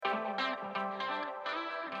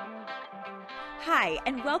Hi,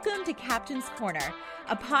 and welcome to Captain's Corner,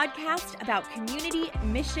 a podcast about community,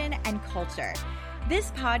 mission, and culture. This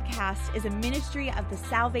podcast is a ministry of the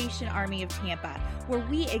Salvation Army of Tampa, where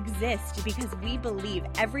we exist because we believe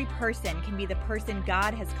every person can be the person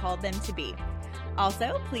God has called them to be.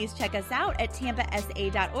 Also, please check us out at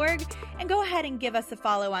tampasa.org and go ahead and give us a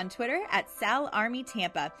follow on Twitter at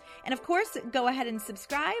SalArmyTampa. And of course, go ahead and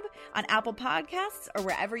subscribe on Apple Podcasts or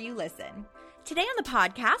wherever you listen. Today on the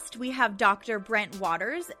podcast, we have Dr. Brent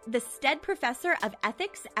Waters, the Stead Professor of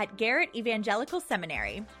Ethics at Garrett Evangelical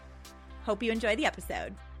Seminary. Hope you enjoy the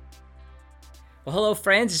episode. Well, hello,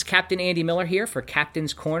 friends. It's Captain Andy Miller here for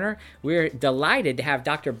Captain's Corner. We're delighted to have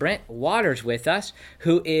Dr. Brent Waters with us,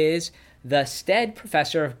 who is the Stead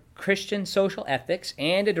Professor of Christian Social Ethics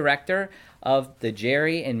and a director of the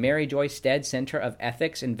Jerry and Mary Joy Stead Center of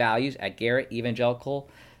Ethics and Values at Garrett Evangelical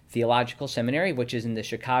Theological Seminary, which is in the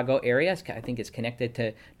Chicago area. I think it's connected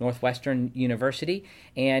to Northwestern University.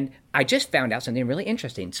 And I just found out something really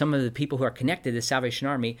interesting. Some of the people who are connected to the Salvation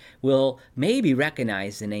Army will maybe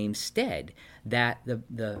recognize the name Stead, that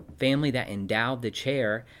the family that endowed the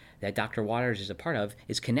chair that Dr. Waters is a part of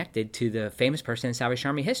is connected to the famous person in Salvation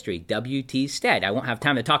Army history, W.T. Stead. I won't have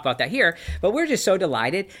time to talk about that here, but we're just so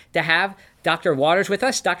delighted to have Dr. Waters with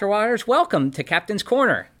us. Dr. Waters, welcome to Captain's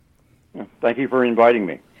Corner. Thank you for inviting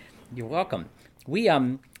me. You're welcome.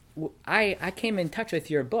 I came in touch with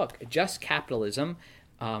your book, Just Capitalism,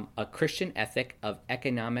 A Christian Ethic of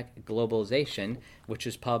Economic Globalization, which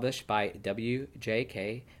was published by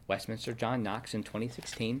W.J.K. Westminster John Knox in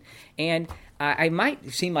 2016. And I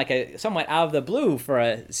might seem like a somewhat out of the blue for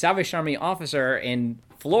a Salvation Army officer in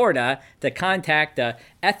Florida to contact an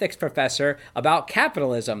ethics professor about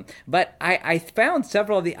capitalism. But I found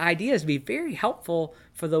several of the ideas to be very helpful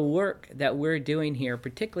for the work that we're doing here,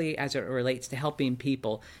 particularly as it relates to helping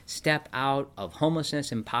people step out of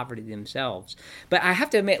homelessness and poverty themselves. But I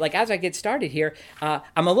have to admit, as I get started here,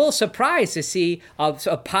 I'm a little surprised to see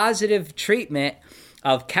a positive treatment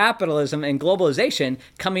of capitalism and globalization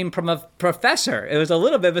coming from a professor. It was a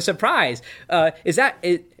little bit of a surprise.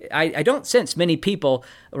 I don't sense many people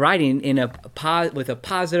writing with a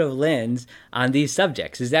positive lens on these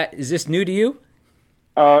subjects. Is this new to you?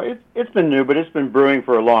 It's been new, but it's been brewing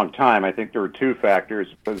for a long time. I think there were two factors.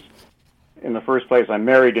 Because in the first place, I'm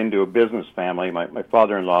married into a business family. My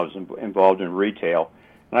father-in-law was involved in retail.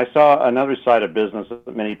 And I saw another side of business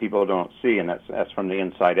that many people don't see, and that's from the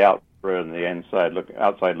inside out rather than the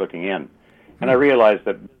outside looking in. And I realized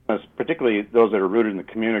that business, particularly those that are rooted in the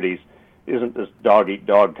communities, isn't this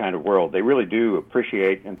dog-eat-dog kind of world. They really do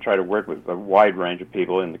appreciate and try to work with a wide range of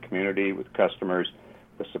people in the community, with customers,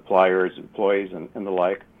 with suppliers, employees, and the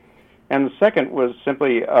like. And the second was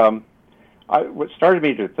simply, what started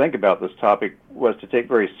me to think about this topic was to take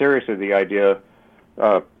very seriously the idea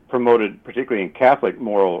promoted, particularly in Catholic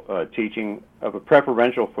moral teaching, of a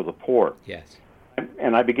preferential for the poor. Yes.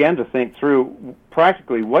 And I began to think through,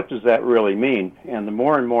 practically, what does that really mean? And the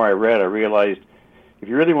more and more I read, I realized if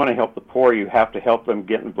you really want to help the poor, you have to help them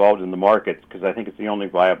get involved in the markets, because I think it's the only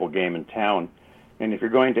viable game in town. And if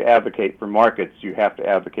you're going to advocate for markets, you have to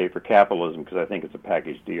advocate for capitalism, because I think it's a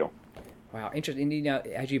package deal. Wow, interesting.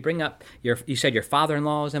 As you bring up, you said your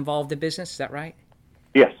father-in-law is involved in business, is that right?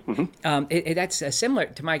 Yes. Mm-hmm. That's similar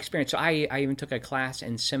to my experience. So I even took a class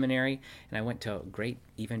in seminary, and I went to a great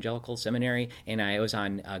evangelical seminary, and I was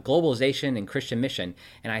on globalization and Christian mission.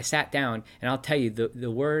 And I sat down, and I'll tell you,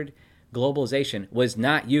 the word globalization was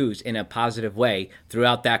not used in a positive way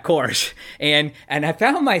throughout that course. And I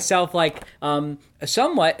found myself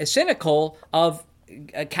somewhat cynical of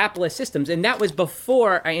capitalist systems, and that was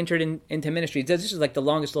before I entered into ministry. This is the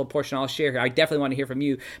longest little portion I'll share here. I definitely want to hear from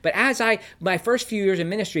you. But my first few years in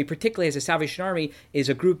ministry, particularly as a Salvation Army, is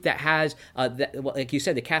a group that has, like you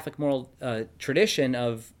said, the Catholic moral tradition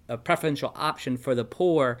of a preferential option for the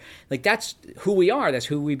poor. That's who we are. That's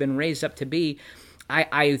who we've been raised up to be.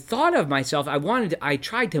 I thought of myself, I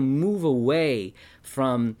tried to move away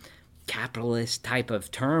from capitalist type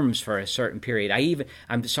of terms for a certain period.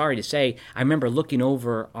 I'm sorry to say, I remember looking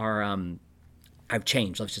over our, I've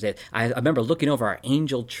changed, let's just say, I remember looking over our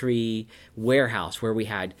Angel Tree warehouse where we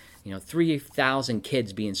had, 3,000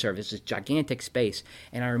 kids being served. It's this gigantic space.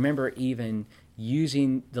 And I remember even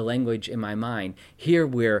using the language in my mind, here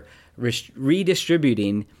we're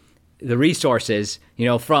redistributing the resources,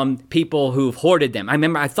 from people who've hoarded them.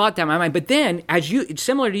 I thought that in my mind, but then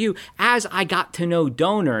similar to you, as I got to know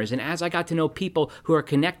donors and as I got to know people who are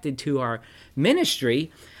connected to our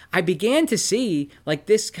ministry, I began to see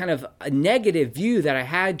this kind of a negative view that I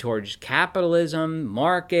had towards capitalism,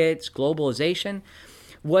 markets, globalization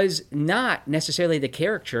was not necessarily the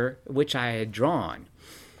caricature which I had drawn.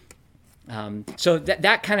 So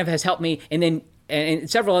that kind of has helped me, and then and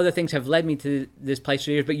several other things have led me to this place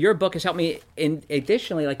for years. But your book has helped me, in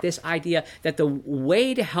additionally, like this idea that the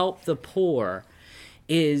way to help the poor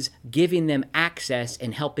is giving them access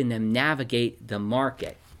and helping them navigate the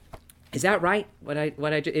market. Is that right?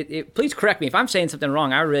 Please correct me if I'm saying something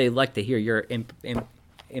wrong. I really like to hear your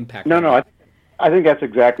impact. No, I think that's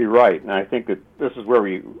exactly right, and I think that this is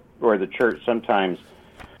where the church sometimes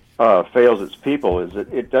fails its people, is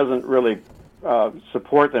that it doesn't really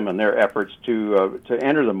support them in their efforts to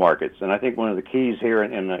enter the markets. And I think one of the keys here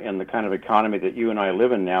in the kind of economy that you and I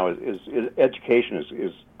live in now is education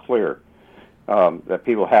is clear, that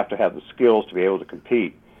people have to have the skills to be able to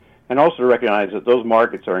compete, and also to recognize that those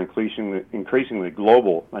markets are increasingly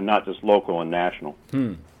global and not just local and national.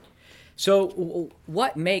 So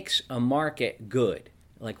what makes a market good?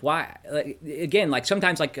 Like why? Again, like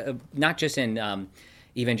sometimes not just in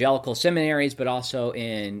evangelical seminaries, but also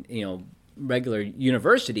in regular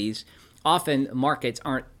universities, often markets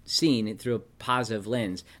aren't seen through a positive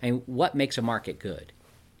lens. I mean, what makes a market good?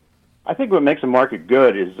 I think what makes a market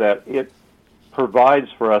good is that it provides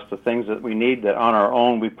for us the things that we need that on our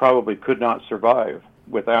own we probably could not survive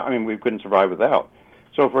without. I mean, we couldn't survive without.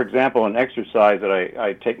 So, for example, an exercise that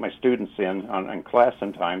I take my students in class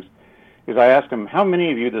sometimes is I ask them, how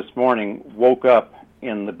many of you this morning woke up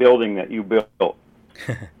in the building that you built?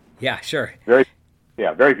 Yeah, sure. Very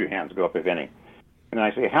few hands go up, if any. And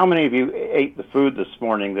I say, how many of you ate the food this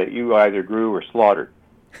morning that you either grew or slaughtered?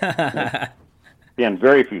 Again,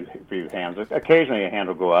 very few hands. Occasionally a hand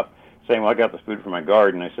will go up saying, well, I got the food from my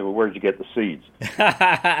garden. I said, well, where did you get the seeds?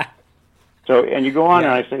 So, and you go on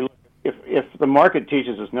and I say, look, if the market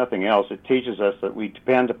teaches us nothing else, it teaches us that we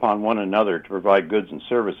depend upon one another to provide goods and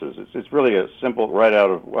services. It's really a simple, right out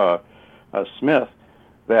of Smith,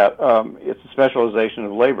 that it's a specialization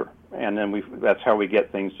of labor. And then that's how we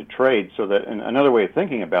get things to trade. So that, in another way of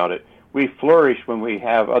thinking about it, we flourish when we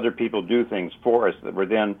have other people do things for us that we're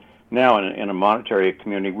then now in a monetary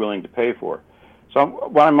community willing to pay for. So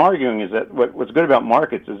what I'm arguing is that what's good about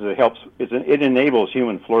markets is it enables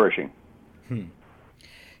human flourishing.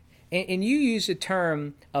 And you use the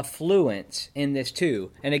term affluence in this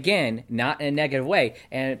too. And again, not in a negative way.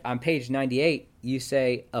 And on page 98, you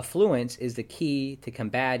say affluence is the key to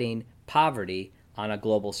combating poverty on a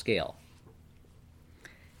global scale.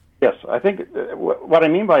 Yes, I think what I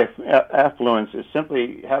mean by affluence is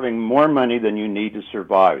simply having more money than you need to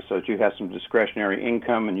survive, so that you have some discretionary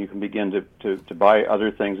income and you can begin to buy other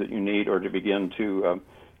things that you need, or to begin to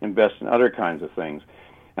invest in other kinds of things.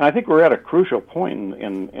 And I think we're at a crucial point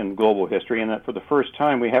in global history, in that for the first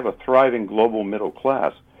time we have a thriving global middle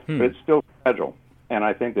class, but it's still fragile. And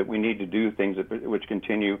I think that we need to do things which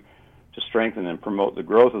continue to strengthen and promote the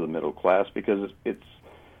growth of the middle class, because it's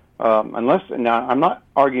now I'm not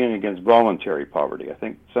arguing against voluntary poverty. I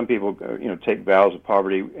think some people take vows of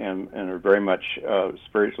poverty and are very much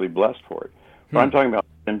spiritually blessed for it. But I'm talking about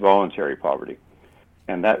involuntary poverty,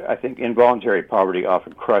 and that I think involuntary poverty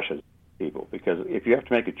often crushes people, because if you have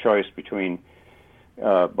to make a choice between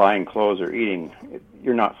buying clothes or eating,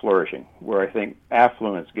 you're not flourishing. Where I think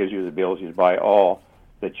affluence gives you the ability to buy all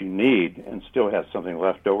that you need and still have something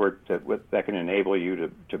left over that can enable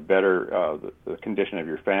you to better the condition of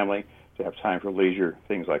your family, to have time for leisure,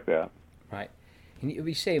 things like that. Right. And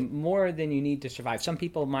we say more than you need to survive. Some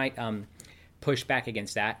people might push back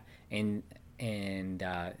against that and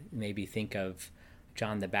maybe think of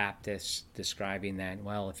John the Baptist describing that,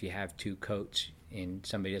 well, if you have two coats and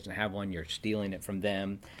somebody doesn't have one, you're stealing it from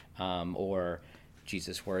them, or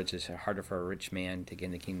Jesus' words, it's harder for a rich man to get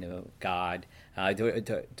in the kingdom of God,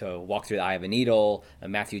 to walk through the eye of a needle.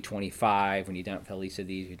 Matthew 25, when you done it for the least of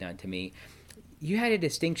these, you've done it to me. You had a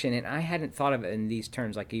distinction, and I hadn't thought of it in these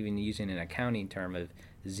terms, like even using an accounting term of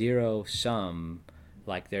zero sum,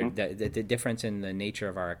 like the difference in the nature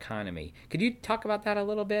of our economy. Could you talk about that a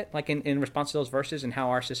little bit, like in response to those verses and how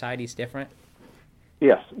our society is different?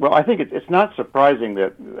 Yes. Well, I think it's not surprising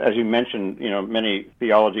that, as you mentioned, many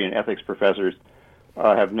theology and ethics professors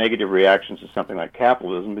have negative reactions to something like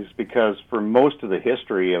capitalism, is because for most of the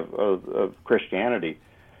history of Christianity,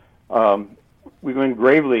 we've been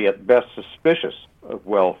gravely at best suspicious of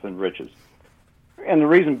wealth and riches. And the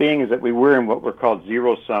reason being is that we were in what were called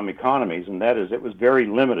zero-sum economies, and that is, it was very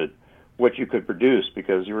limited what you could produce,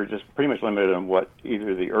 because you were just pretty much limited on what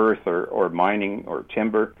either the earth or mining or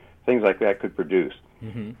timber, things like that, could produce.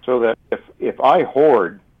 Mm-hmm. So that if I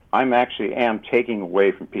hoard, I'm actually taking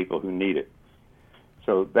away from people who need it.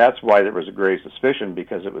 So that's why there was a grave suspicion,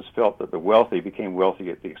 because it was felt that the wealthy became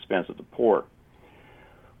wealthy at the expense of the poor.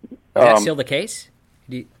 Is that still the case?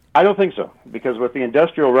 I don't think so, because with the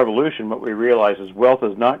Industrial Revolution, what we realize is wealth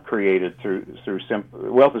is not created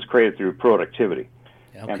wealth is created through productivity,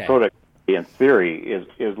 and productivity in theory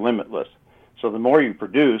is limitless. So the more you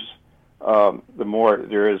produce, the more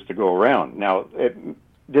there is to go around. Now,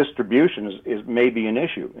 distribution is maybe an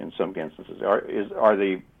issue in some instances. Is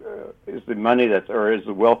the money is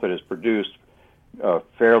the wealth that is produced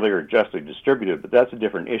fairly or justly distributed? But that's a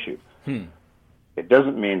different issue. It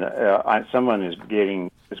doesn't mean that someone is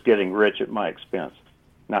getting rich at my expense.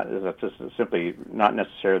 That's just simply not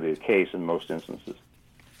necessarily the case in most instances.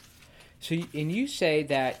 So, and you say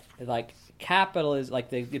that like capital is like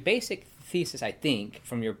the basic thesis, I think,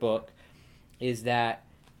 from your book is that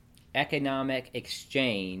economic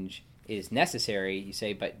exchange is necessary, you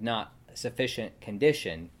say, but not sufficient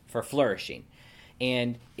condition for flourishing.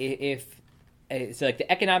 And if it's like the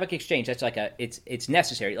economic exchange, that's like it's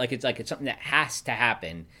necessary, it's something that has to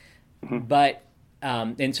happen. But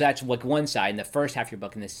and so that's like one side in the first half of your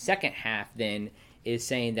book, and the second half then is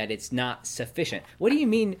saying that it's not sufficient. What do you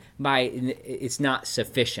mean by it's not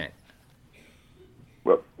sufficient?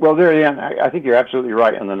 Well, there again, I think you're absolutely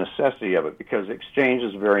right on the necessity of it, because exchange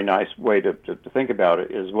is a very nice way to think about it,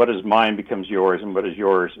 is what is mine becomes yours, and what is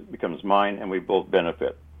yours becomes mine, and we both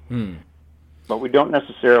benefit. But we don't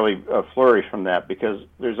necessarily flourish from that, because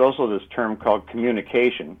there's also this term called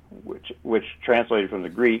communication, which translated from the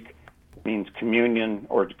Greek means communion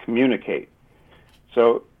or to communicate.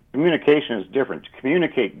 So communication is different. To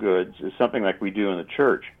communicate goods is something like we do in the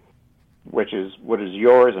church, which is what is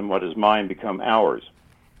yours and what is mine become ours.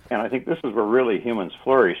 And I think this is where really humans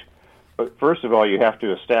flourish. But first of all, you have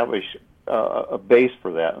to establish a base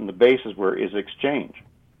for that, and the base is exchange,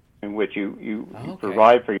 in which you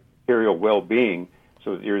provide for your material well-being,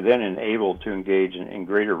 so that you're then enabled to engage in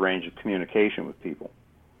greater range of communication with people.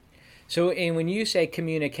 So, and when you say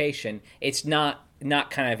communication, it's not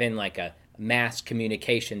kind of in like a mass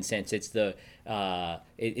communication sense. It's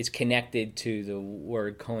it's connected to the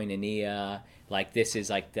word koinonia. Like this is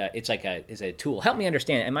like it's a tool. Help me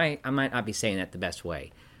understand. I might not be saying that the best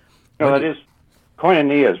way. No,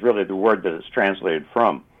 koinonia is really the word that it's translated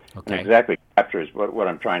from. Okay. And exactly captures what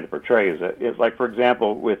I'm trying to portray. Is that it's like, for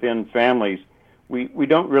example, within families, we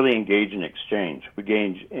don't really engage in exchange. We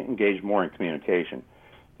engage more in communication,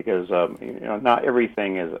 because not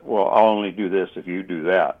everything is, well, I'll only do this if you do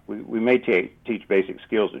that. We may teach basic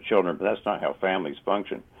skills to children, but that's not how families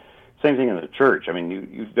function. Same thing in the church. I mean,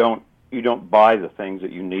 you don't buy the things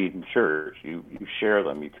that you need in church. You share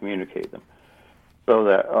them. You communicate them. So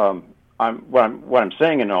that what I'm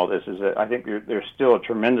saying in all this is that I think there's still a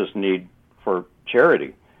tremendous need for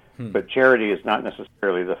charity, but charity is not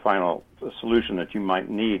necessarily the final solution that you might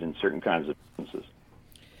need in certain kinds of businesses.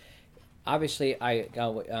 Obviously,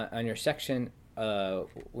 on your section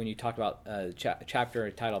when you talked about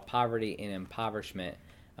chapter titled "Poverty and Impoverishment,"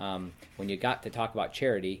 when you got to talk about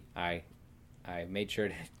charity, I made sure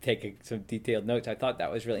to take some detailed notes. I thought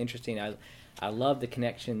that was really interesting. I love the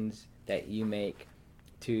connections that you make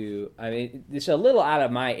to, I mean, it's a little out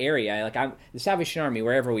of my area. Like the Salvation Army,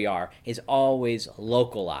 wherever we are, is always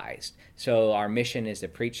localized. So our mission is to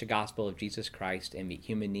preach the gospel of Jesus Christ and meet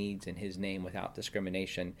human needs in His name without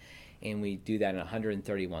discrimination. And we do that in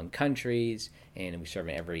 131 countries, and we serve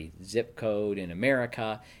in every zip code in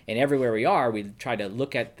America. And everywhere we are, we try to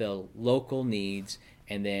look at the local needs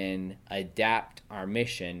and then adapt our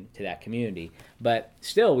mission to that community. But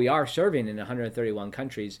still, we are serving in 131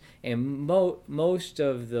 countries, and most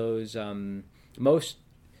of those, there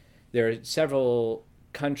are several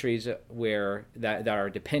countries where that are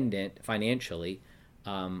dependent financially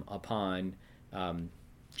upon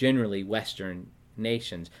generally Western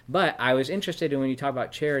nations. But I was interested in, when you talk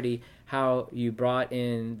about charity, how you brought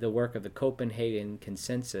in the work of the Copenhagen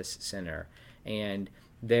Consensus Center and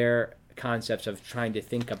their concepts of trying to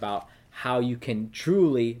think about how you can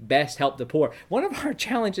truly best help the poor. One of our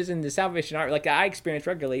challenges in the Salvation Army, like I experience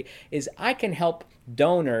regularly, is I can help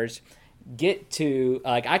donors get to,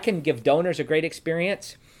 like I can give donors a great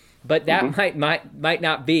experience, but that might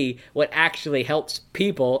not be what actually helps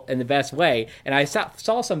people in the best way. And I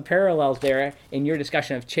saw some parallels there in your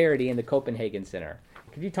discussion of charity in the Copenhagen Center.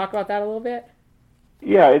 Could you talk about that a little bit?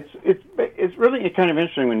 Yeah, it's really kind of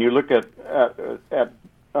interesting when you look at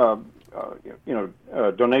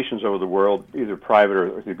donations over the world, either private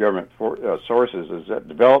or through government sources. Is that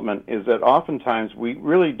development? Is that oftentimes we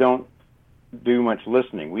really don't do much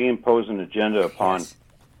listening. We impose an agenda upon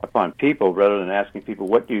people rather than asking people,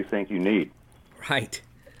 what do you think you need? Right.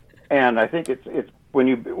 And I think it's when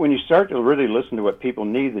you start to really listen to what people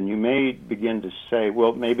need, then you may begin to say,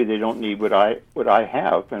 well, maybe they don't need what I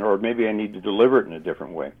have, or maybe I need to deliver it in a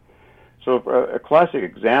different way. So a classic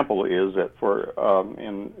example is that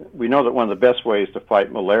we know that one of the best ways to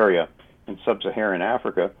fight malaria in sub-Saharan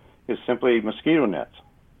Africa is simply mosquito nets.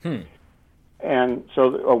 And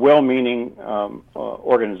so a well-meaning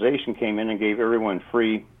organization came in and gave everyone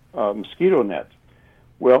free mosquito nets.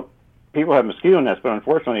 Well, people have mosquito nets, but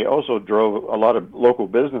unfortunately also drove a lot of local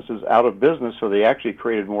businesses out of business, so they actually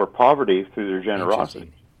created more poverty through their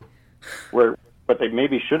generosity. What they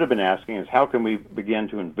maybe should have been asking is, how can we begin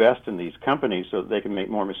to invest in these companies so that they can make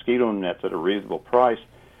more mosquito nets at a reasonable price,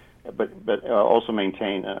 but also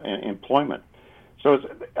maintain employment? So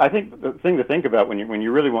I think the thing to think about when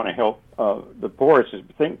you really want to help the poorest is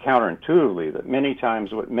think counterintuitively that many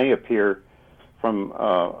times what may appear from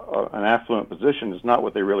an affluent position is not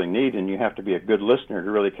what they really need, and you have to be a good listener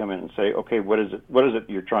to really come in and say, okay, what is it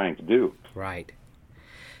you're trying to do? Right.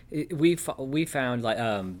 We found, like,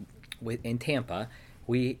 in Tampa,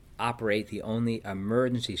 we operate the only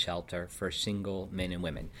emergency shelter for single men and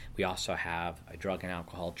women. We also have a drug and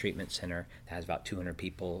alcohol treatment center that has about 200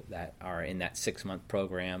 people that are in that 6-month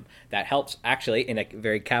program that helps, actually, in a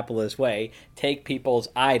very capitalist way, take people's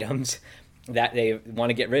items that they want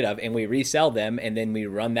to get rid of, and we resell them, and then we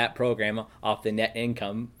run that program off the net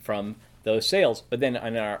income from those sales. But then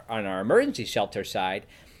on our emergency shelter side,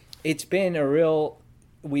 it's been a real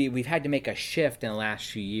we've had to make a shift in the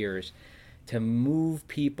last few years to move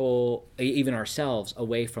people, even ourselves,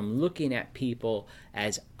 away from looking at people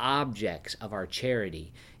as objects of our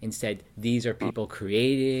charity. Instead, these are people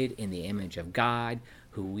created in the image of God,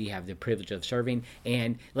 who we have the privilege of serving,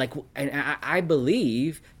 and I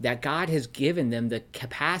believe that God has given them the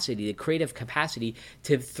capacity, the creative capacity,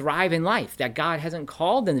 to thrive in life. That God hasn't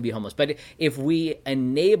called them to be homeless, but if we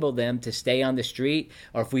enable them to stay on the street,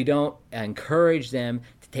 or if we don't encourage them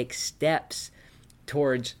to take steps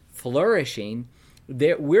towards flourishing,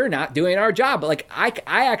 we're not doing our job. Like I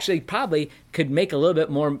actually probably could make a little bit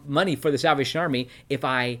more money for the Salvation Army if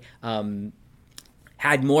I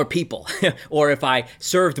had more people or if I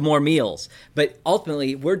served more meals. But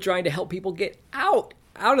ultimately, we're trying to help people get out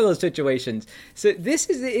of those situations. So this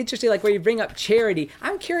is interesting, like where you bring up charity.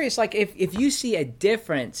 I'm curious, like if you see a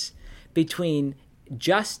difference between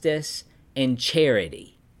justice and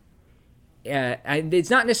charity. And it's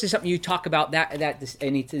not necessarily something you talk about that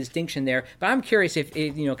any distinction there, but I'm curious if,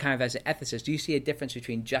 kind of as an ethicist, do you see a difference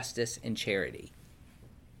between justice and charity?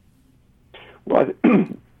 Well,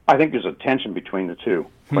 I think there's a tension between the two,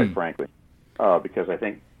 quite frankly, because I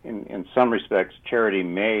think in some respects, charity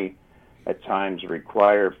may at times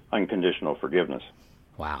require unconditional forgiveness.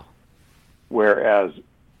 Wow. Whereas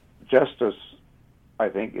justice, I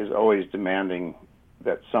think, is always demanding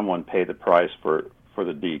that someone pay the price for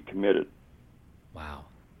the deed committed. Wow.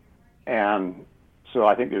 And so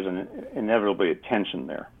I think there's inevitably a tension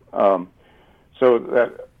there. So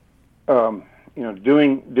that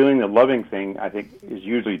doing the loving thing, I think, is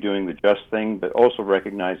usually doing the just thing, but also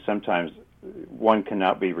recognize sometimes one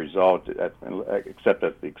cannot be resolved except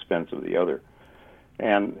at the expense of the other.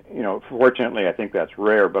 And fortunately, I think that's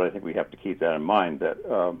rare, but I think we have to keep that in mind. That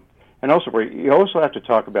and also you also have to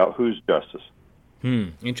talk about whose justice.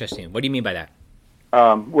 Interesting. What do you mean by that?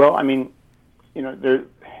 Well, I mean,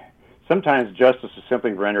 sometimes justice is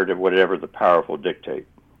simply rendered of whatever the powerful dictate.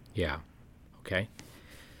 Yeah. Okay.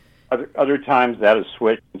 Other times that is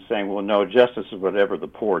switched and saying, well, no, justice is whatever the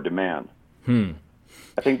poor demand.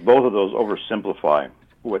 I think both of those oversimplify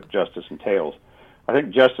what justice entails. I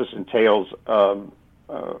think justice entails,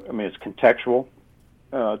 it's contextual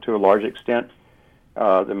to a large extent.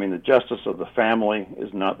 The justice of the family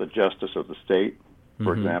is not the justice of the state,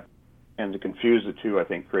 for example. And to confuse the two, I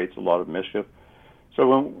think, creates a lot of mischief.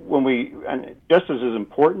 So when justice is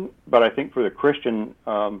important, but I think for the Christian,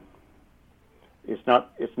 it's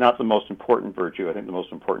not the most important virtue. I think the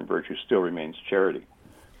most important virtue still remains charity,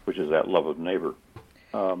 which is that love of neighbor.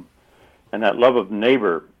 And that love of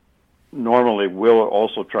neighbor normally will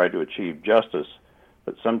also try to achieve justice,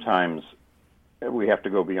 but sometimes we have to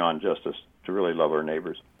go beyond justice to really love our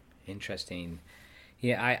neighbors. Interesting.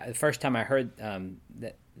 Yeah, the first time I heard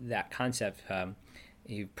that concept,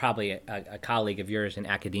 you probably a colleague of yours in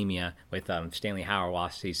academia with Stanley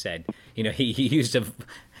Hauerwas, he said, he used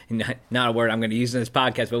not a word I'm going to use in this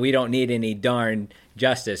podcast, but we don't need any darn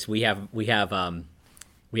justice. We have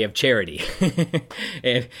charity,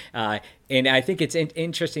 and I think it's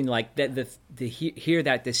interesting, like that to hear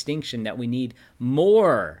that distinction that we need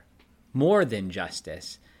more than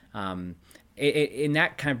justice. And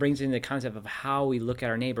that kind of brings in the concept of how we look at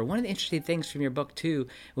our neighbor. One of the interesting things from your book, too,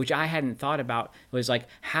 which I hadn't thought about, was like,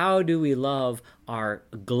 how do we love our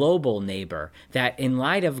global neighbor? That in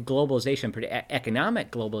light of globalization,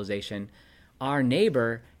 economic globalization, our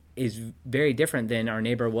neighbor is very different than our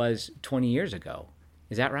neighbor was 20 years ago.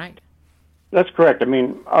 Is that right? That's correct. I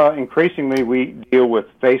mean, increasingly we deal with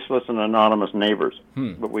faceless and anonymous neighbors,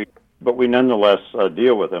 but we nonetheless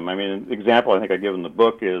deal with them. I mean, the example I think I give in the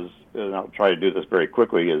book is, and I'll try to do this very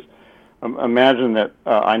quickly, is imagine that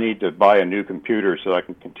I need to buy a new computer so I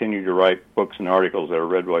can continue to write books and articles that are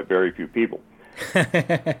read by very few people.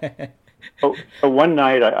 So one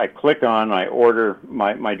night I click on, I order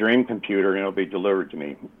my dream computer, and it'll be delivered to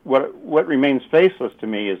me. What remains faceless to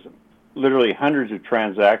me is literally hundreds of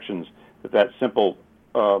transactions that simple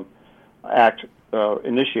act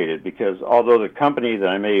initiated, because although the company that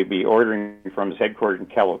I may be ordering from is headquartered in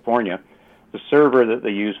California, the server that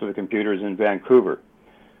they use for the computer is in Vancouver.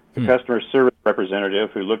 The customer service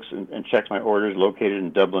representative who looks and checks my orders is located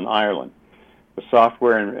in Dublin, Ireland. The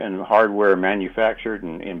software and hardware are manufactured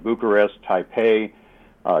in Bucharest, Taipei,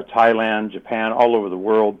 Thailand, Japan, all over the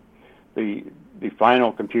world. The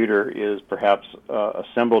final computer is perhaps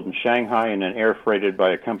assembled in Shanghai and then air freighted by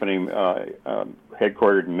a company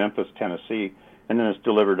headquartered in Memphis, Tennessee, and then it's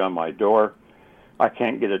delivered on my door. I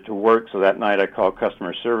can't get it to work, so that night I call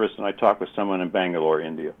customer service and I talk with someone in Bangalore,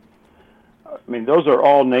 India. I mean, those are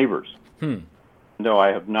all neighbors. No, I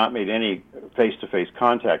have not made any face-to-face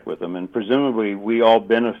contact with them, and presumably we all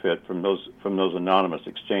benefit from those anonymous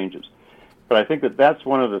exchanges. But I think that's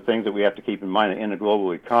one of the things that we have to keep in mind in a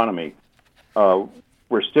global economy.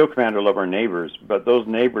 We're still commanded to love our neighbors, but those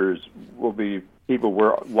neighbors will be people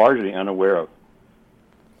we're largely unaware of.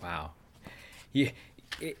 Wow,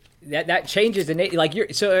 that changes the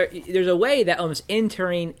so there's a way that almost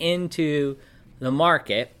entering into the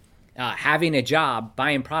market, having a job,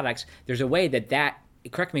 buying products. There's a way that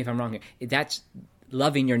correct me if I'm wrong here. That's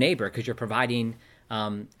loving your neighbor because you're providing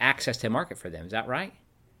access to the market for them. Is that right?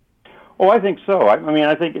 Oh, I think so. I mean,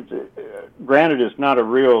 I think it's granted it's not a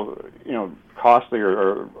real, costly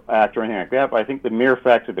or act or anything like that, but I think the mere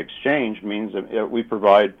fact of exchange means that we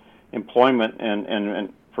provide employment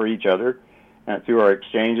and for each other, and through our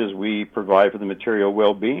exchanges we provide for the material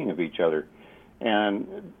well-being of each other,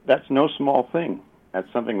 and that's no small thing.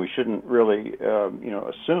 That's something we shouldn't really,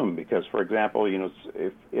 assume, because, for example,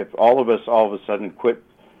 if all of us all of a sudden quit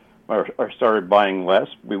or started buying less,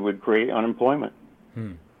 we would create unemployment.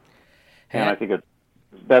 And I think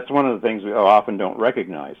that's one of the things we often don't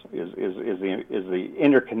recognize is the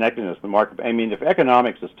interconnectedness of the market. I mean, if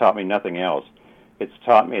economics has taught me nothing else, it's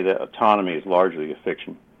taught me that autonomy is largely a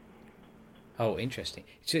fiction. Oh, interesting.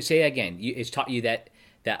 So say that again. It's taught you that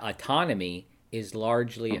autonomy is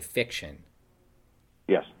largely a fiction.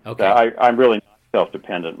 Yes. Okay. I'm really not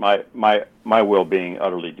self-dependent. My well-being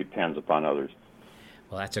utterly depends upon others.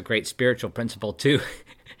 Well, that's a great spiritual principle too.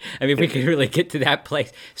 I mean, if we could really get to that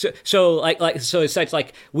place. So it's such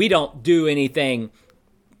like we don't do anything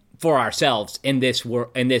for ourselves in this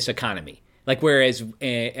economy. Like whereas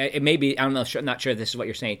it maybe I'm not sure this is what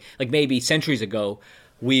you're saying. Like maybe centuries ago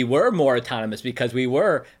we were more autonomous because we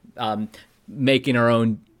were making our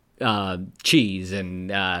own cheese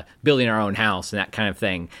and building our own house and that kind of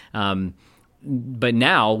thing. But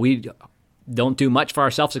now we don't do much for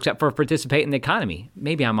ourselves except for participate in the economy.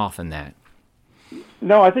 Maybe I'm off in that.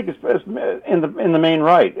 No, I think it's in the main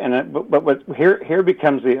right, and but here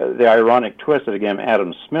becomes the ironic twist that again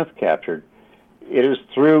Adam Smith captured. It is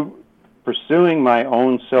through pursuing my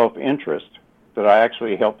own self-interest that I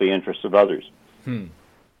actually help the interests of others.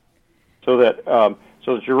 So that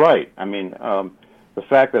you're right. I mean, the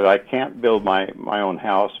fact that I can't build my own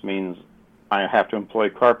house means I have to employ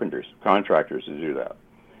carpenters, contractors to do that.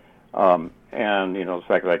 And the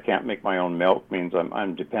fact that I can't make my own milk means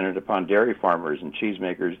I'm dependent upon dairy farmers and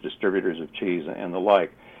cheesemakers, distributors of cheese, and the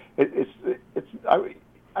like. And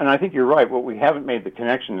I think you're right. What we haven't made the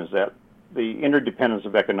connection is that the interdependence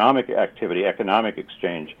of economic activity, economic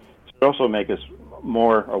exchange, should also make us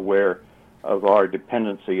more aware of our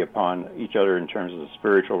dependency upon each other in terms of the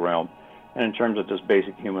spiritual realm and in terms of just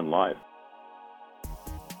basic human life.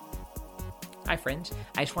 Hi friends,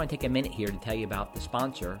 I just want to take a minute here to tell you about the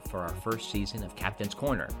sponsor for our first season of Captain's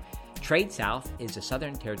Corner. Trade South is the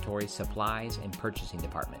Southern Territory's supplies and purchasing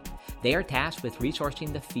department. They are tasked with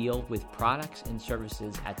resourcing the field with products and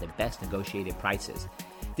services at the best negotiated prices.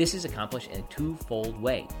 This is accomplished in a twofold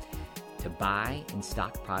way: to buy and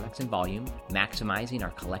stock products in volume, maximizing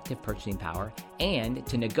our collective purchasing power, and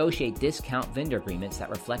to negotiate discount vendor agreements that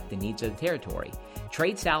reflect the needs of the territory.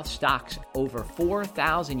 Trade South stocks over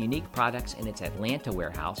 4,000 unique products in its Atlanta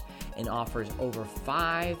warehouse and offers over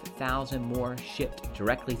 5,000 more shipped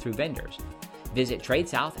directly through vendors. Visit Trade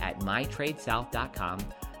South at mytradesouth.com.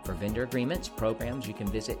 For vendor agreements, programs, you can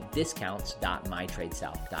visit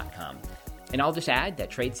discounts.mytradesouth.com. And I'll just add that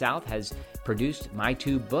Trade South has produced my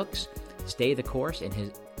 2 books, Stay the Course and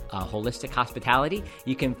his Holistic Hospitality.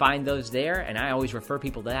 You can find those there, and I always refer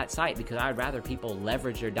people to that site because I'd rather people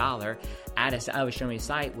leverage their dollar at a Salvation Army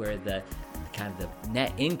site where the kind of the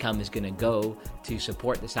net income is going to go to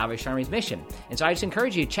support the Salvation Army's mission. And so I just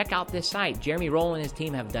encourage you to check out this site. Jeremy Roll and his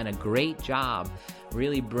team have done a great job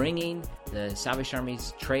really bringing the Salvation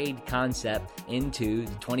Army's trade concept into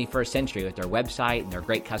the 21st century with their website and their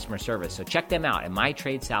great customer service. So check them out at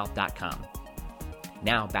mytradesouth.com.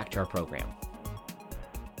 Now back to our program.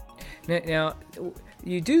 Now,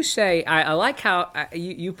 you do say, I like how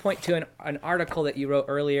you point to an article that you wrote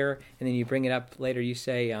earlier, and then you bring it up later. You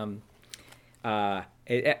say, by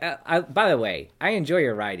the way, I enjoy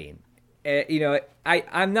your writing.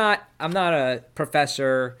 I'm not a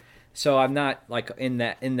professor, so I'm not like in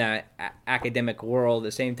that academic world at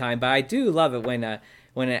the same time. But I do love it when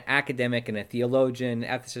an academic and a theologian,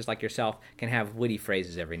 ethicist like yourself, can have witty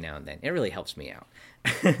phrases every now and then. It really helps me out.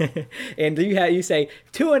 And you say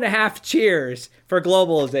 2.5 cheers for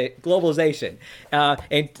globalization,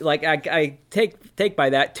 and like I take by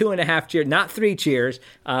that 2.5 cheers, not 3 cheers.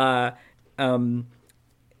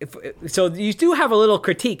 So you do have a little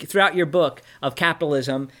critique throughout your book of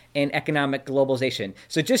capitalism and economic globalization.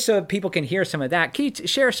 So just so people can hear some of that, can you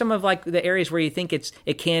share some of like the areas where you think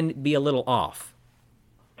it can be a little off?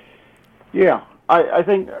 Yeah, I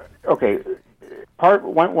think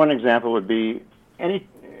one example would be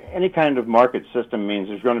any kind of market system means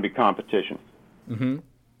there's going to be competition. Mm-hmm.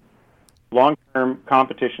 Long-term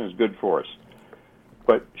competition is good for us,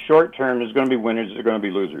 but short-term there's going to be winners, there's going to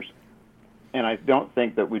be losers. And I don't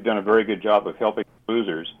think that we've done a very good job of helping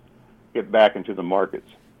losers get back into the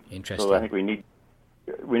markets. Interesting. So I think we need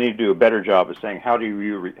to do a better job of saying how do we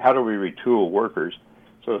retool workers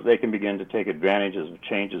so that they can begin to take advantages of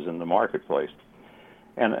changes in the marketplace.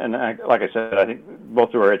 And like I said, I think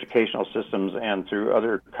both through our educational systems and through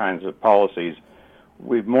other kinds of policies,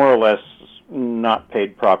 we've more or less not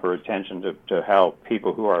paid proper attention to how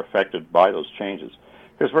people who are affected by those changes.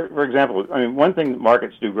 Because, for example, I mean, one thing that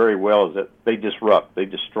markets do very well is that they disrupt, they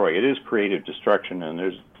destroy. It is creative destruction, and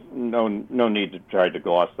there's no need to try to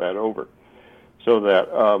gloss that over. So that,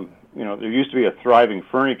 there used to be a thriving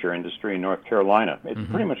furniture industry in North Carolina. It's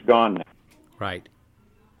pretty much gone now. Right.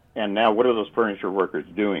 And now, what are those furniture workers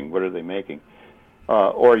doing? What are they making?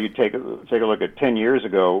 Or you take a look at 10 years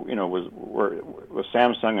ago. Was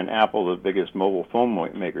Samsung and Apple the biggest mobile phone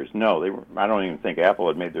makers? No, they were. I don't even think Apple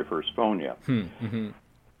had made their first phone yet. Mm-hmm.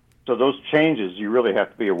 So those changes you really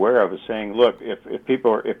have to be aware of. Is saying, look,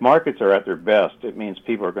 if markets are at their best, it means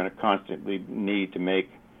people are going to constantly need to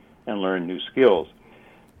make and learn new skills.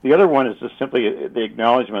 The other one is just simply the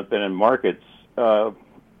acknowledgement that in markets,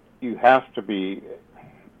 you have to be.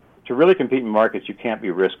 To really compete in markets, you can't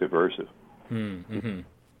be risk aversive. Mm-hmm.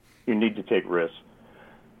 You need to take risks,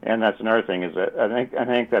 and that's another thing. Is that I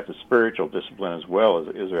think that's a spiritual discipline as well.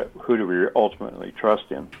 Is that who do we ultimately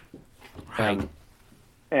trust in? Right.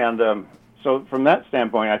 So from that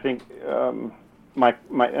standpoint, I think my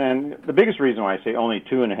and the biggest reason why I say only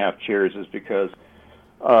 2.5 cheers is because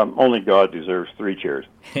only God deserves 3 cheers.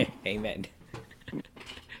 Amen.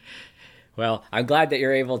 Well, I'm glad that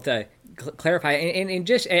you're able to clarify, and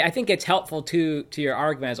just I think it's helpful to your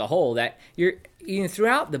argument as a whole that you're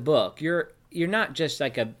throughout the book you're not just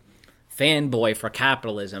like a fanboy for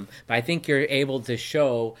capitalism, but I think you're able to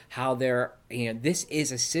show how this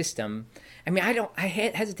is a system. I mean, I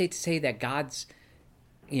hesitate to say that God's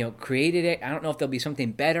created it. I don't know if there'll be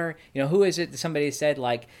something better. Who is it that somebody said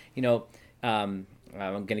like I'm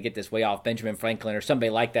going to get this way off, Benjamin Franklin or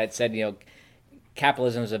somebody like that said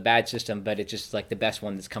capitalism is a bad system, but it's just like the best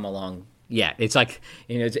one that's come along yet. It's like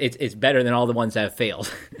it's better than all the ones that have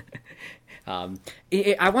failed. I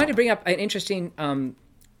wanted to bring up an interesting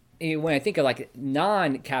when I think of like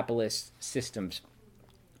non-capitalist systems,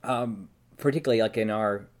 particularly like in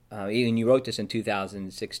our. And you wrote this in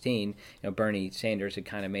 2016. Bernie Sanders had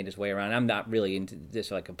kind of made his way around. I'm not really into this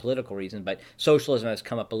for like a political reason, but socialism has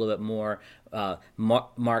come up a little bit more.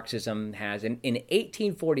 Marxism has. In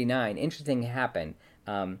 1849, interesting happened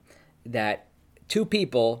that 2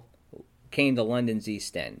 people came to London's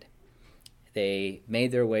East End. They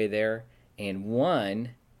made their way there, and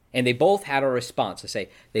they both had a response. To say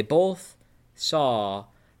they both saw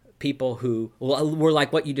people who were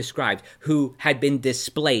like what you described, who had been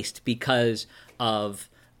displaced because of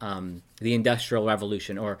the Industrial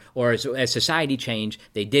Revolution, or as society changed,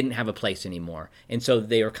 they didn't have a place anymore, and so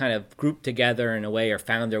they were kind of grouped together in a way, or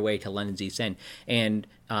found their way to London's East End, and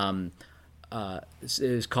it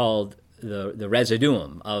was called the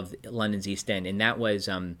residuum of London's East End, and that was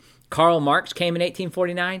Karl Marx came in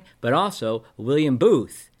 1849, but also William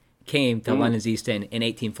Booth came to London's East End in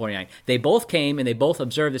 1849. They both came and they both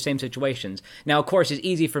observed the same situations. Now, of course, it's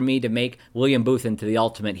easy for me to make William Booth into the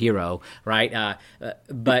ultimate hero, right?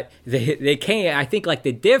 But they came. I think like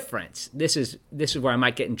the difference. This is where I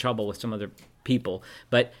might get in trouble with some other people.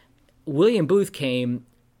 But William Booth came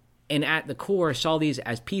and at the core saw these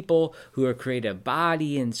as people who are created of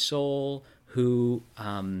body and soul, who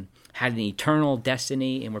had an eternal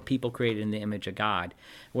destiny and were people created in the image of God.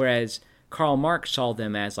 Whereas Karl Marx saw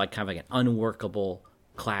them as like kind of like an unworkable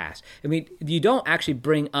class. I mean, you don't actually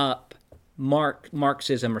bring up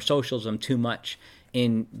Marxism or socialism too much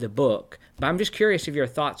in the book, but I'm just curious of your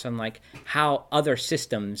thoughts on like how other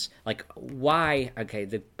systems, like why, okay,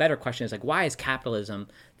 the better question is like, why is capitalism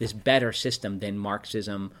this better system than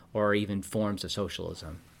Marxism or even forms of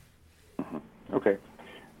socialism? Okay.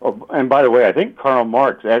 Oh, and by the way, I think Karl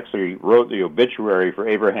Marx actually wrote the obituary for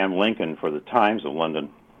Abraham Lincoln for the Times of London,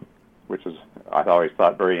 which is, I've always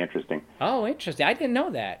thought, very interesting. Oh, interesting. I didn't know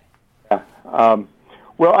that.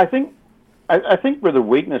 Well, I think where the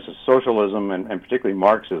weakness of socialism and particularly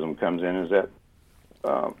Marxism comes in is that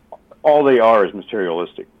all they are is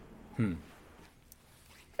materialistic.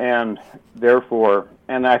 And therefore,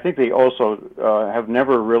 and I think they also have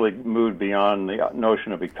never really moved beyond the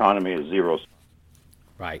notion of economy as zero.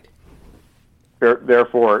 Right.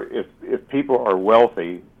 Therefore, if people are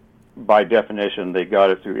wealthy, by definition, they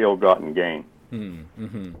got it through ill-gotten gain.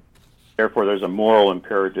 Mm-hmm. Therefore, there's a moral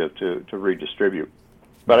imperative to redistribute.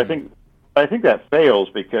 But I think that fails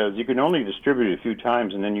because you can only distribute a few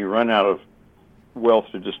times, and then you run out of wealth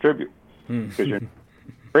to distribute because you're not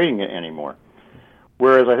creating it anymore.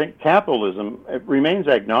 Whereas I think capitalism, it remains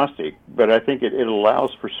agnostic, but I think it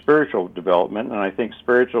allows for spiritual development, and I think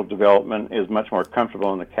spiritual development is much more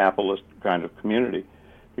comfortable in the capitalist kind of community.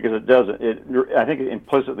 Because it does, I think it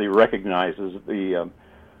implicitly recognizes the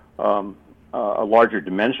a larger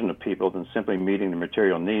dimension of people than simply meeting the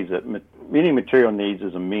material needs. That meeting material needs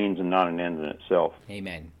is a means and not an end in itself.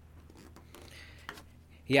 Amen.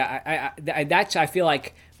 Yeah, that's I feel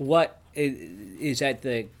like what is at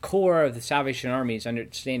the core of the Salvation Army is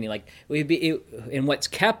understanding. Like and what's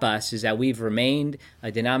kept us is that we've remained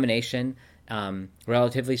a denomination.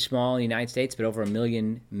 Relatively small in the United States, but over 1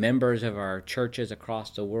 million members of our churches across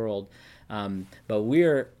the world.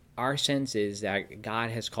 But our sense is that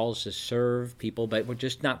God has called us to serve people, but we're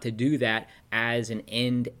just not to do that as an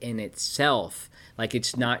end in itself. Like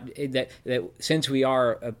it's not that since we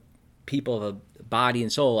are a people of a body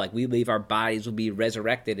and soul, like we believe our bodies will be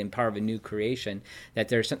resurrected and part of a new creation, that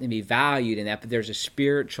there's something to be valued in that, but there's a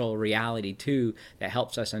spiritual reality too that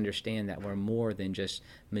helps us understand that we're more than just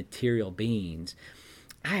material beings.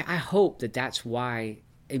 I hope that that's why,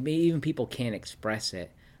 even people can't express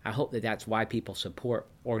it, I hope that that's why people support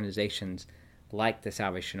organizations like the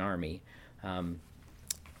Salvation Army.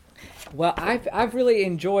 Well, I've really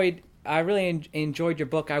enjoyed your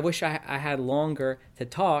book. I wish I had longer to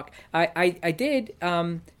talk. I did,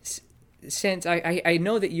 since I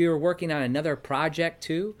know that you're working on another project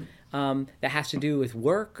too, that has to do with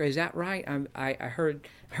work. Is that right? I heard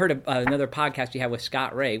another podcast you have with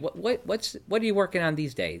Scott Ray. What are you working on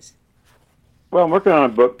these days? Well, I'm working on a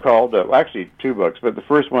book called, actually 2 books, but the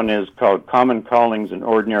first one is called Common Callings and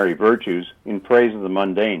Ordinary Virtues in Praise of the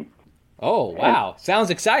Mundane. Oh, wow. Sounds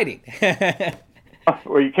exciting.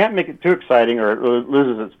 Well, you can't make it too exciting or it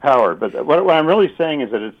loses its power. But what I'm really saying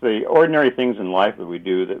is that it's the ordinary things in life that we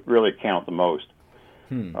do that really count the most.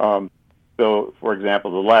 So, for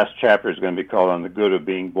example, the last chapter is going to be called On the Good of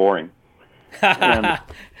Being Boring. Sorry,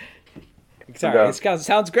 it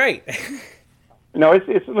sounds great. No,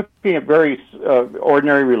 it's looking at very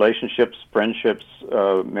ordinary relationships, friendships,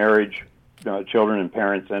 marriage, children and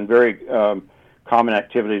parents, and very common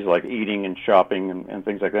activities like eating and shopping and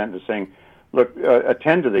things like that, and just saying, look,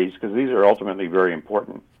 attend to these because these are ultimately very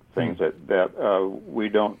important things that we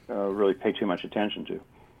don't really pay too much attention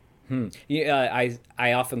to. Yeah,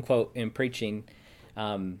 I often quote in preaching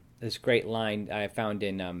this great line I found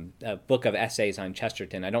in a book of essays on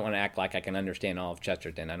Chesterton. I don't want to act like I can understand all of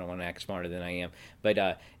Chesterton. I don't want to act smarter than I am.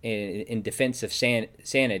 But in Defense of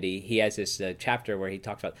Sanity, he has this chapter where he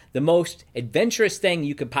talks about the most adventurous thing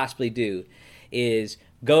you could possibly do is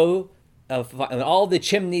go all the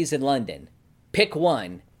chimneys in London, pick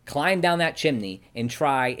one, climb down that chimney, and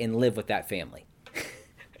try and live with that family.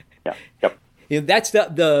 Yeah. Yep. That's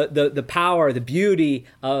the power, the beauty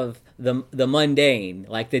of the mundane,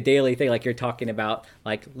 like the daily thing, like you're talking about,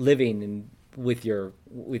 like living with your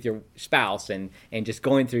spouse and just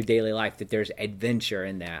going through daily life. That there's adventure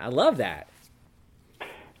in that. I love that.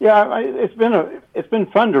 Yeah, it's been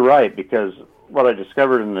fun to write, because what I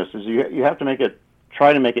discovered in this is you have to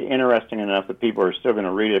try to make it interesting enough that people are still going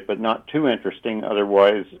to read it, but not too interesting.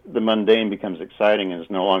 Otherwise, the mundane becomes exciting and is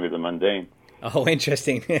no longer the mundane. Oh,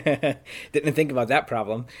 interesting. Didn't think about that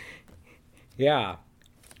problem. Yeah.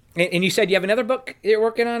 And you said you have another book you're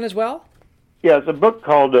working on as well? Yeah, it's a book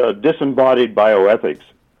called Disembodied Bioethics.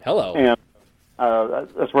 Hello. And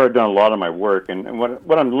that's where I've done a lot of my work. And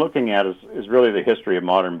what I'm looking at is really the history of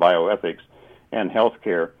modern bioethics and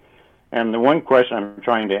healthcare. And the one question I'm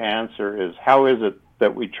trying to answer is, how is it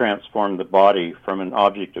that we transform the body from an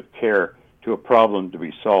object of care to a problem to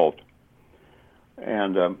be solved?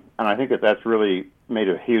 And I think that's really made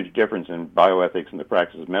a huge difference in bioethics and the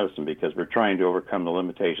practice of medicine, because we're trying to overcome the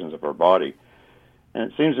limitations of our body. And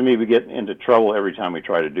it seems to me we get into trouble every time we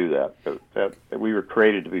try to do that. That we were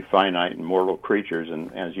created to be finite and mortal creatures,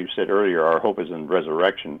 and as you said earlier, our hope is in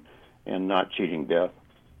resurrection and not cheating death.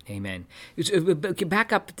 Amen. So,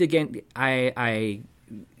 back up again.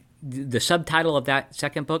 The subtitle of that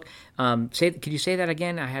second book. Could you say that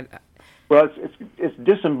again? Well, it's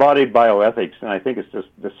Disembodied Bioethics, and I think it's just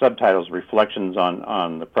the subtitle's reflections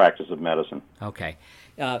on the practice of medicine. Okay.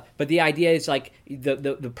 But the idea is like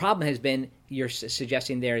the problem has been, you're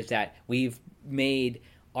suggesting there, is that we've made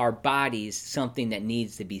our bodies something that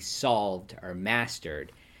needs to be solved or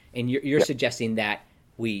mastered, and you're suggesting that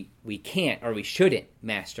we can't or we shouldn't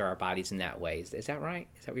master our bodies in that way. Is that right?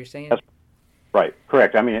 Is that what you're saying? That's right.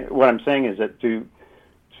 Correct. I mean, what I'm saying is that to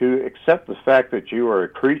accept the fact that you are a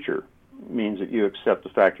creature means that you accept the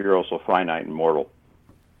fact that you're also finite and mortal.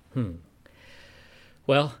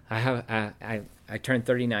 Well, I turned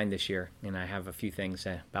 39 this year, and I have a few things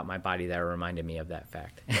about my body that are reminding me of that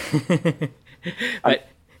fact. But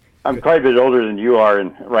I'm quite a bit older than you are,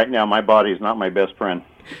 and right now my body is not my best friend.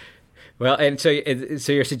 Well, and so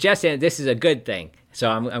you're suggesting that this is a good thing.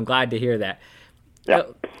 So I'm glad to hear that. Yeah.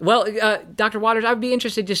 Well, Dr. Waters, I'd be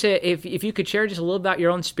interested to say if you could share just a little about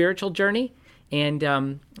your own spiritual journey,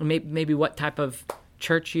 and maybe what type of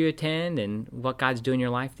church you attend and what God's doing in your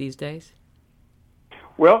life these days.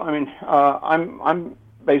 Well, I mean, I'm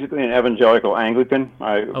basically an evangelical Anglican.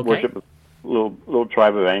 I worship a little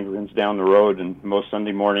tribe of Anglicans down the road, and most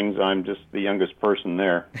Sunday mornings I'm just the youngest person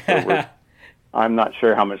there. So I'm not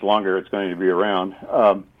sure how much longer it's going to be around.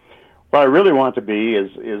 What I really want to be is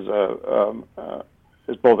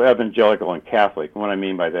both evangelical and Catholic. And what I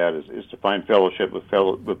mean by that is to find fellowship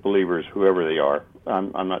with believers, whoever they are.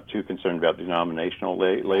 I'm not too concerned about denominational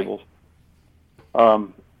labels.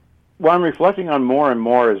 What I'm reflecting on more and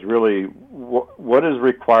more is really what is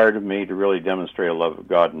required of me to really demonstrate a love of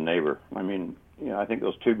God and neighbor. I mean, I think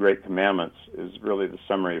those two great commandments is really the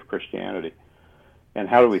summary of Christianity. And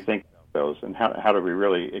how do we think about those? And how do we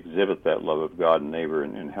really exhibit that love of God and neighbor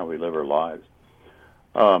in how we live our lives?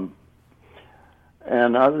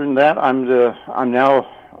 And other than that, I'm now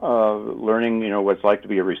learning, what it's like to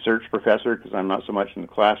be a research professor, because I'm not so much in the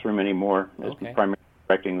classroom anymore. It's primarily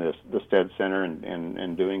directing the STED Center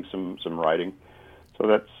and doing some writing. So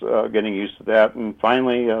that's getting used to that. And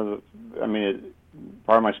finally,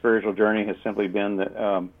 part of my spiritual journey has simply been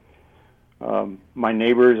that my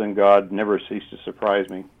neighbors and God never cease to surprise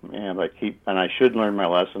me, and I should learn my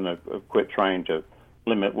lesson of quit trying to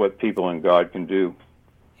limit what people and God can do.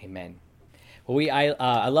 Amen. Well,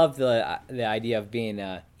 I love the idea of being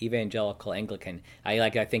evangelical Anglican. I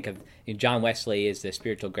think of John Wesley is the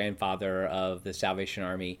spiritual grandfather of the Salvation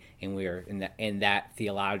Army, and we're in that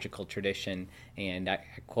theological tradition. And I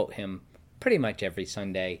quote him pretty much every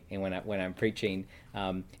Sunday, and when I'm preaching.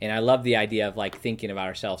 And I love the idea of thinking about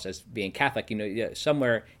ourselves as being Catholic.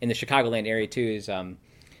 Somewhere in the Chicagoland area too is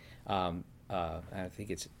I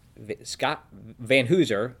think it's Scott Van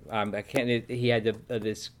Hooser. He had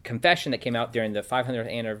this confession that came out during the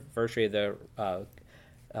 500th anniversary of the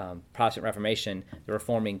Protestant Reformation, the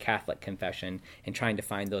Reforming Catholic Confession, and trying to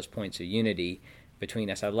find those points of unity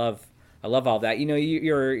between us. I love all that.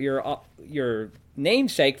 Your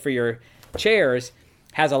namesake for your chairs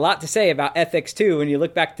has a lot to say about ethics too. When you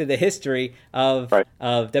look back to the history of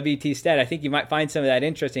W.T. Stead, I think you might find some of that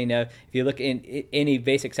interesting if you look in any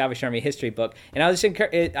basic Salvation Army history book. And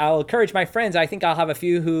I'll encourage my friends. I think I'll have a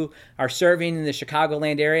few who are serving in the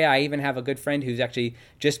Chicagoland area. I even have a good friend who's actually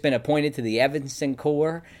just been appointed to the Evanston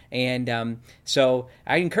Corps. And so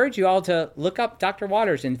I encourage you all to look up Dr.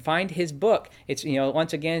 Waters and find his book. It's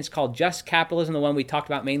once again, it's called Just Capitalism, the one we talked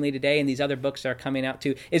about mainly today, and these other books are coming out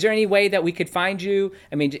too. Is there any way that we could find you?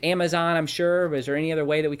 I mean, Amazon, I'm sure. But is there any other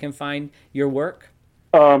way that we can find your work?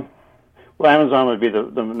 Well, Amazon would be the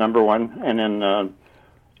number one, and then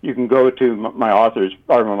you can go to my authors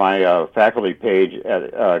or my faculty page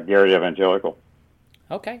at Garrett Evangelical.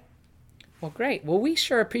 Okay. Well, great. Well, we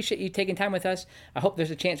sure appreciate you taking time with us. I hope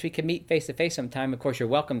there's a chance we can meet face-to-face sometime. Of course, you're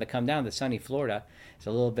welcome to come down to sunny Florida. It's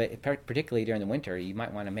a little bit, particularly during the winter, you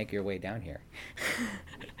might want to make your way down here.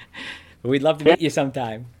 But we'd love to meet you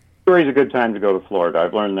sometime. February's a good time to go to Florida.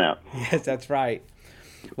 I've learned that. Yes, that's right.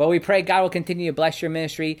 Well, we pray God will continue to bless your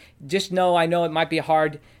ministry. Just know, I know it might be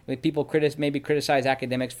hard when people maybe criticize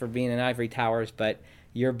academics for being in ivory towers, but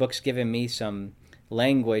your book's given me some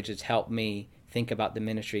language that's helped me think about the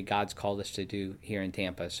ministry God's called us to do here in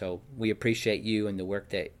Tampa. So we appreciate you and the work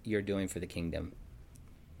that you're doing for the kingdom.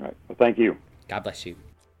 All right. Well, thank you. God bless you.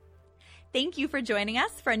 Thank you for joining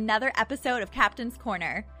us for another episode of Captain's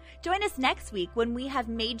Corner. Join us next week when we have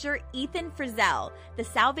Major Ethan Frizzell, the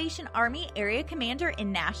Salvation Army Area Commander in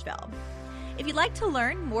Nashville. If you'd like to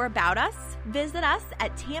learn more about us, visit us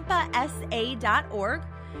at tampasa.org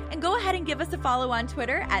and go ahead and give us a follow on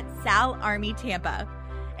Twitter at SalArmyTampa.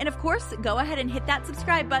 And of course, go ahead and hit that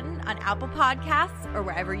subscribe button on Apple Podcasts or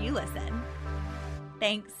wherever you listen.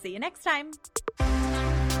 Thanks. See you next time.